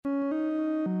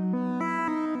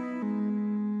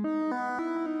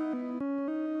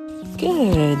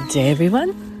Good day,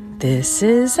 everyone. This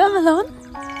is Avalon,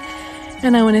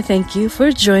 and I want to thank you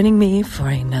for joining me for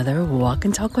another Walk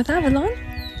and Talk with Avalon,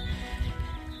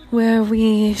 where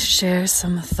we share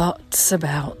some thoughts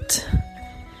about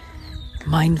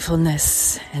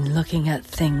mindfulness and looking at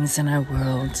things in our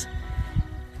world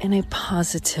in a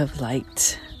positive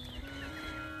light.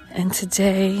 And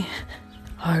today,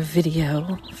 our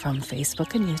video from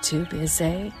Facebook and YouTube is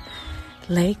a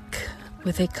lake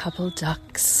with a couple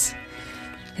ducks.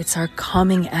 It's our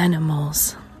calming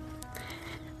animals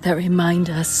that remind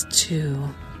us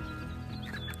to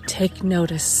take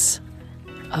notice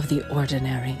of the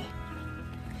ordinary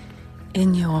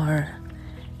in your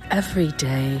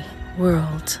everyday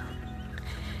world.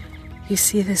 You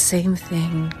see the same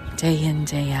thing day in,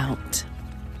 day out.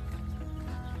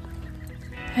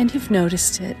 And you've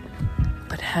noticed it,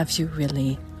 but have you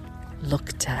really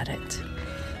looked at it?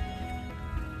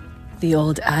 The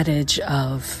old adage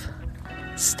of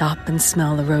stop and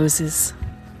smell the roses,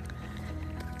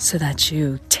 so that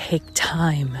you take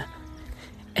time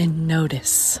and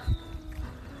notice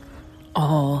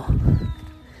all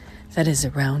that is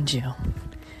around you,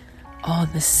 all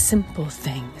the simple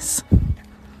things,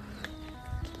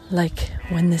 like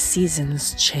when the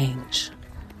seasons change,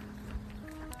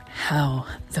 how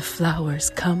the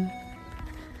flowers come,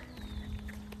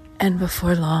 and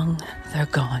before long they're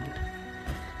gone.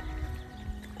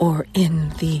 Or in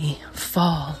the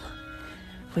fall,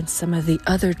 when some of the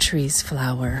other trees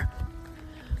flower,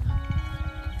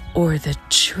 or the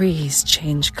trees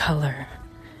change color,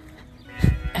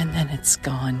 and then it's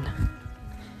gone.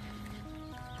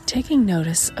 Taking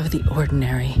notice of the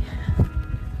ordinary.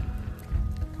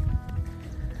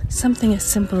 Something as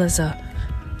simple as a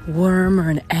worm or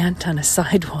an ant on a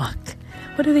sidewalk.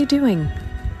 What are they doing?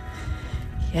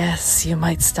 Yes, you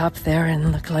might stop there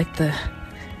and look like the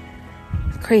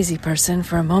crazy person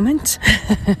for a moment.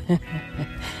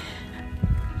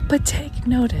 But take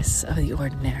notice of the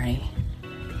ordinary.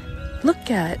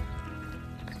 Look at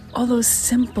all those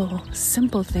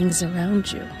simple things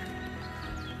around you.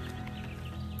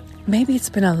 Maybe it's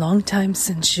been a long time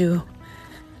since you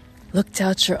looked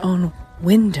out your own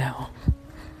window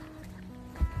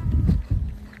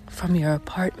from your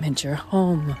apartment, your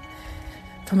home,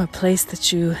 from a place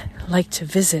that you like to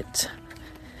visit,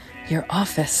 your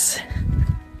office.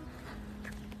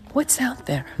 What's out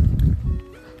there?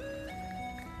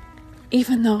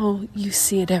 Even though you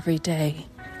see it every day,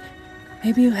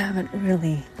 maybe you haven't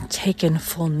really taken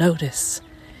full notice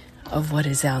of what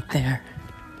is out there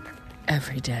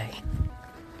every day.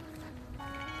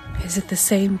 Is it the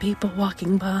same people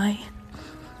walking by?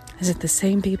 Is it the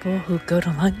same people who go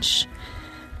to lunch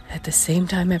at the same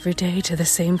time every day to the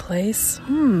same place?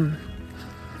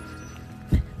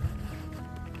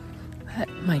 That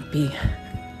might be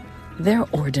their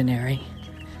ordinary,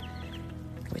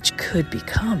 which could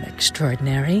become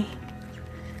extraordinary.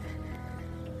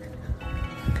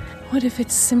 What if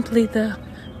it's simply the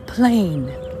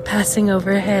plane passing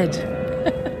overhead?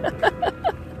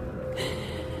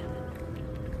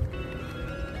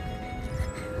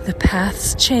 The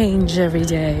paths change every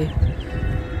day.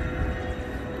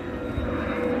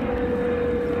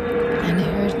 And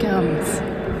here it comes.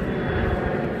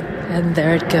 And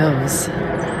there it goes.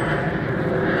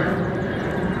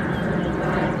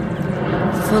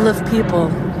 Full of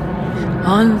people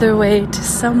on their way to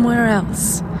somewhere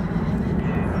else.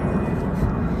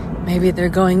 Maybe they're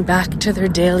going back to their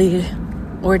daily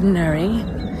ordinary,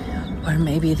 or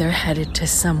maybe they're headed to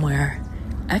somewhere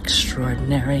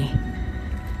extraordinary,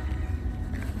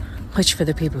 which for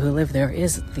the people who live there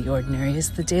is the ordinary,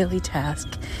 is the daily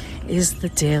task, is the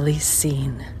daily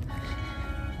scene.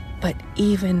 But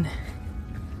even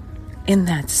in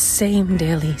that same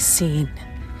daily scene,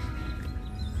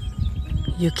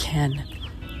 you can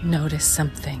notice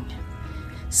something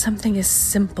as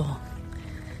simple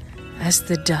as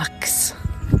the ducks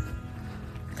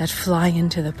that fly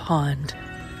into the pond,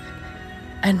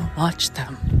 and watch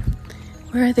them.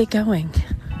 Where are they going?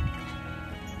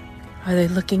 Are they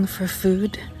looking for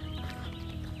food?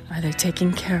 Are they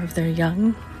taking care of their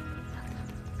young?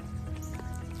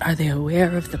 Are they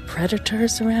aware of the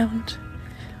predators around?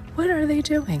 What are they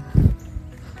doing?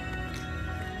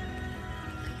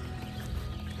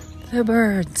 The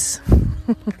birds.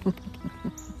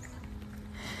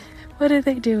 What are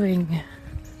they doing?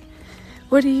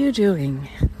 What are you doing?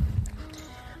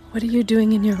 What are you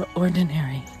doing in your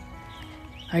ordinary?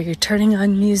 Are you turning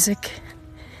on music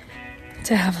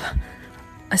to have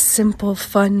a simple,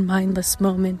 fun, mindless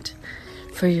moment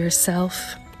for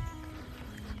yourself?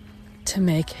 To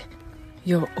make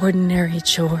your ordinary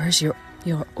chores,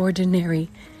 your ordinary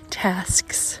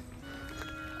tasks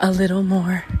a little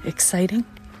more exciting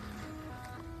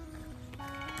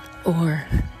or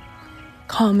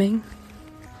calming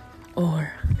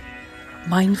or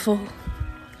mindful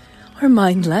or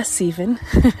mindless even.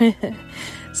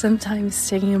 Sometimes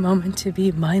taking a moment to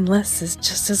be mindless is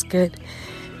just as good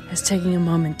as taking a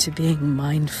moment to being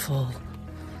mindful.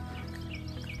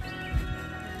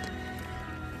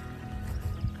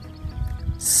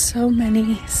 So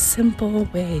many simple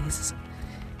ways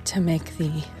to make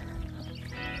the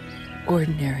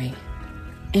ordinary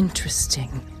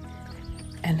interesting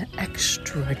and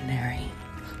extraordinary.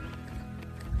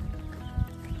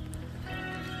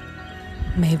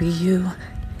 Maybe you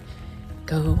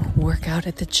go work out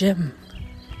at the gym.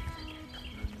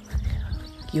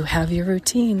 You have your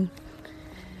routine.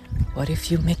 What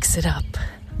if you mix it up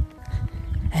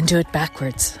and do it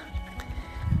backwards?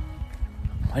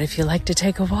 What if you like to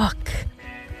take a walk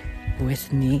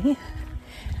with me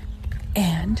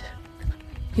and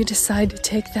you decide to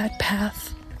take that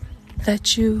path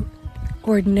that you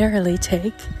ordinarily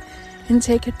take and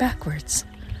take it backwards?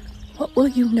 What will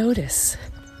you notice?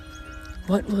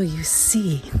 What will you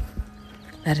see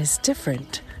that is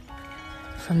different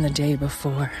from the day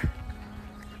before?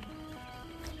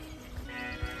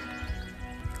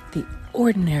 The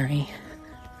ordinary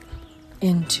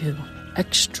into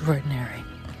extraordinary.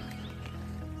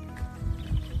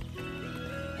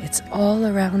 It's all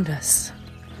around us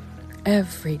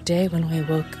every day when we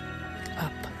woke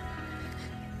up.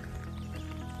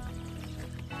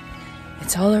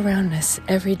 It's all around us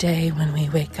every day when we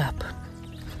wake up.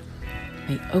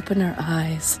 We open our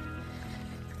eyes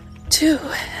to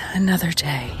another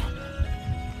day.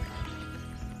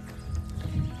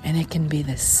 And it can be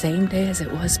the same day as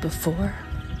it was before,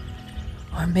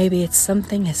 or maybe it's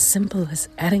something as simple as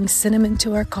adding cinnamon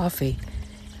to our coffee.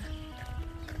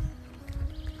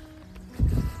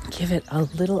 Give it a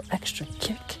little extra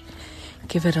kick.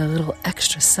 Give it a little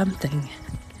extra something.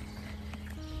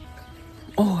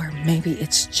 Or maybe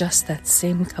it's just that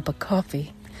same cup of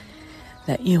coffee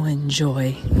that you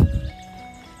enjoy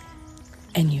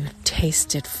and you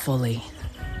taste it fully.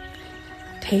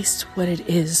 Taste what it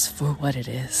is for what it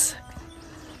is.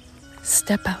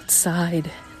 Step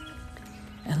outside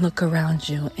and look around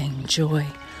you and enjoy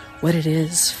what it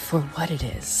is for what it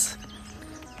is.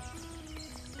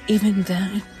 Even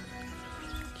then,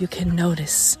 you can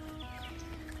notice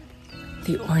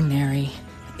the ordinary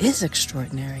is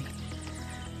extraordinary.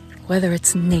 Whether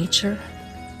it's nature,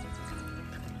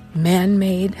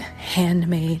 man-made,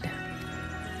 handmade,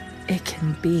 it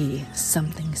can be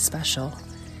something special.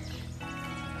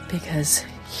 Because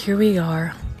here we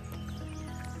are,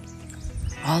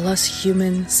 all us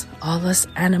humans, all us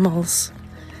animals,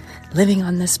 living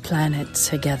on this planet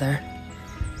together,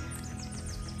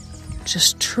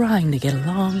 just trying to get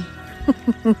along,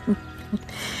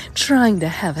 trying to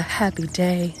have a happy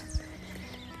day,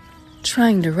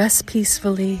 trying to rest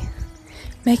peacefully,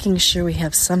 making sure we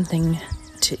have something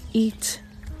to eat.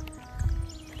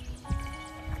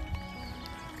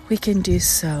 We can do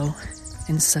so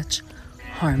in such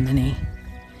harmony.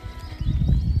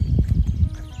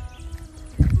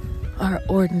 Our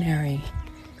ordinary,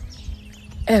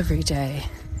 every day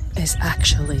is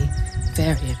actually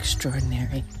very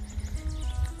extraordinary.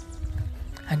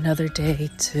 Another day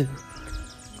to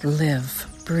live,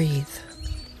 breathe.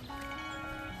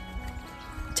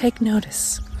 Take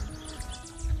notice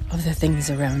of the things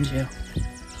around you,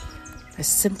 as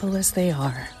simple as they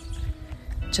are.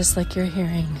 Just like you're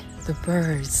hearing the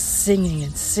birds singing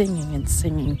and singing and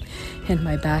singing in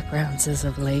my backgrounds as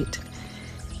of late.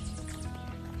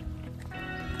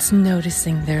 It's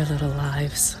noticing their little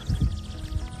lives.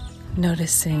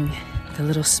 Noticing the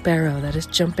little sparrow that is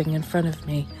jumping in front of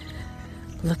me,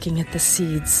 looking at the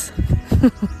seeds.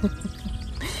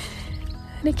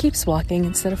 And it keeps walking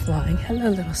instead of flying. Hello,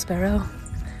 little sparrow.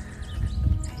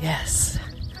 Yes.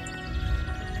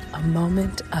 A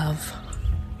moment of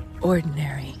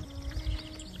ordinary.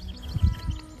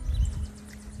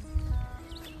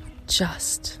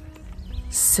 Just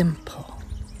simple.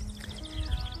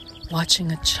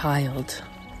 Watching a child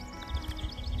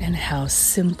and how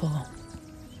simple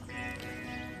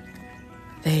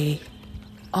they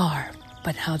are,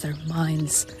 but how their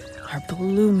minds are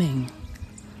blooming.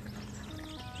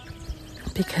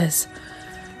 Because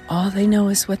all they know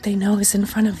is what they know is in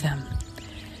front of them.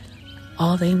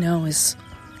 All they know is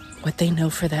what they know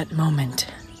for that moment.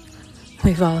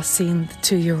 We've all seen the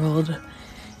 2-year-old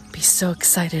be so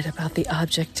excited about the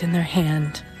object in their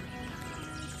hand,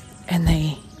 and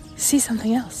they see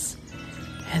something else,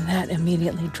 and that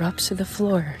immediately drops to the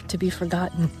floor to be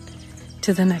forgotten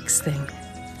to the next thing.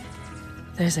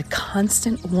 There's a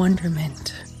constant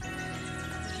wonderment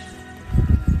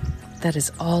that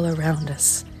is all around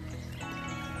us.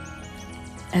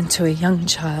 And to a young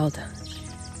child,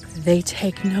 they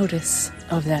take notice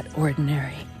of that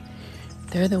ordinary.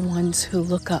 They're the ones who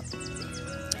look up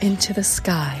into the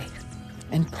sky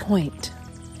and point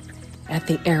at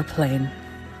the airplane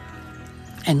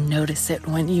and notice it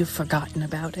when you've forgotten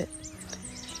about it.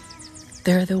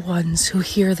 They're the ones who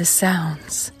hear the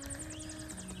sounds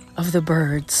of the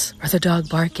birds or the dog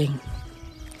barking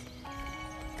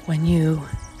when you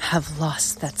have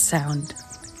lost that sound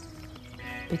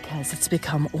because it's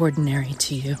become ordinary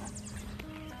to you.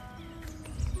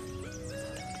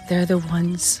 They're the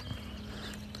ones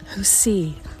who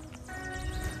see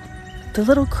the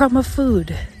little crumb of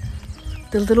food,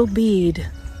 the little bead,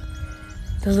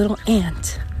 the little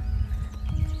ant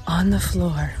on the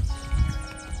floor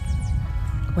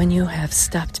when you have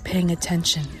stopped paying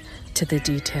attention to the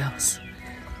details.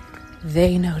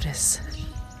 They notice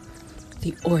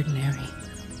the ordinary.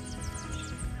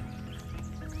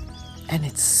 And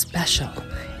it's special.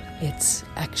 It's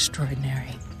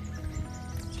extraordinary.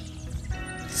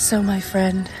 So, my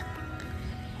friend,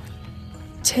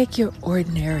 take your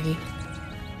ordinary,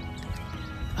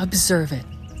 observe it,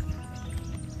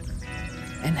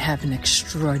 and have an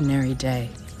extraordinary day.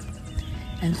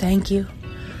 And thank you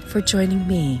for joining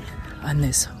me on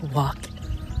this walk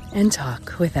and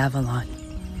talk with Avalon.